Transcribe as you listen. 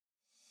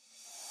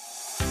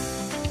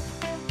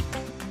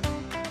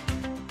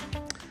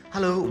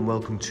Hello and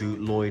welcome to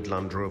Lloyd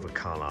Land Rover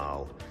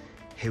Carlisle.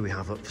 Here we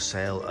have up for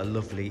sale a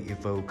lovely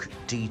EVOQUE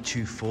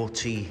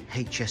D240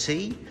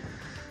 HSE.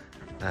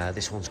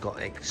 This one's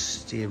got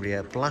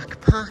exterior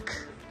black pack.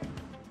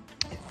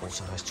 It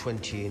also has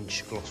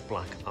 20-inch gloss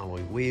black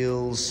alloy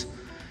wheels.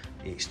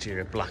 The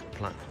exterior black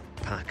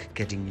pack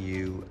getting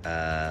you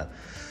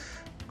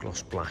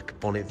gloss black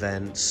bonnet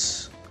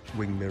vents,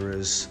 wing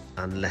mirrors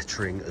and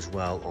lettering as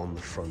well on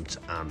the front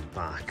and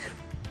back.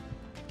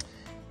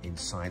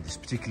 Inside this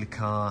particular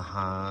car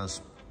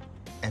has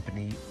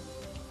ebony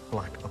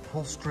black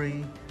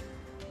upholstery,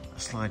 a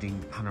sliding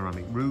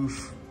panoramic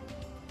roof,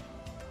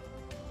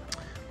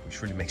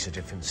 which really makes a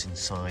difference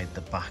inside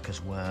the back as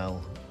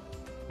well,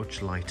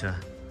 much lighter.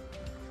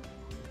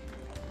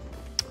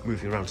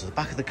 Moving around to the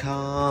back of the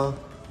car,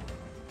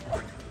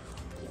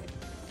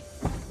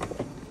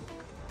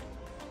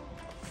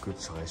 good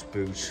sized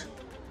boot,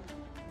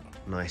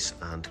 nice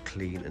and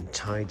clean and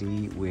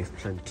tidy with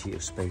plenty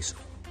of space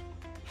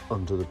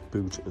under the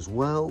boot as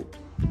well.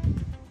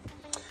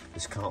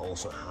 This car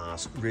also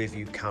has rear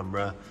view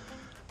camera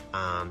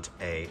and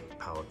a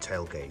powered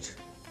tailgate.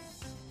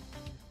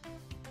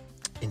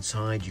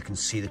 Inside you can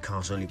see the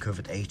car's only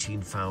covered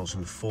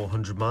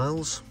 18,400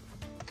 miles.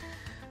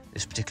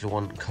 This particular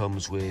one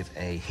comes with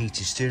a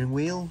heated steering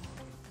wheel,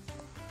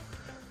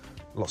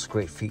 lots of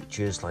great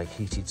features like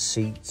heated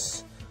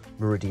seats,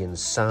 Meridian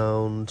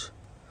sound,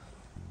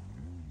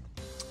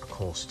 of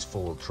course it's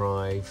four-wheel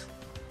drive.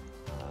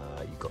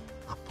 You've got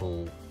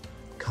Apple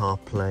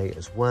CarPlay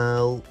as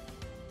well,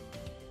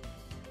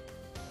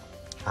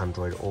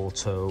 Android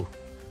Auto,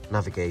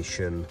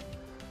 navigation,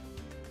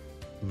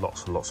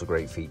 lots and lots of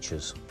great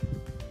features.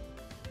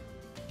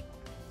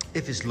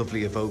 If this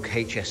lovely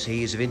EVOQUE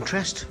HSE is of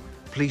interest,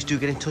 please do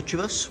get in touch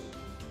with us.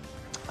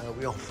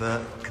 We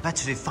offer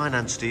competitive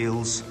finance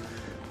deals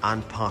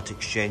and part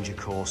exchange of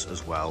course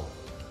as well.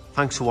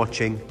 Thanks for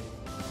watching.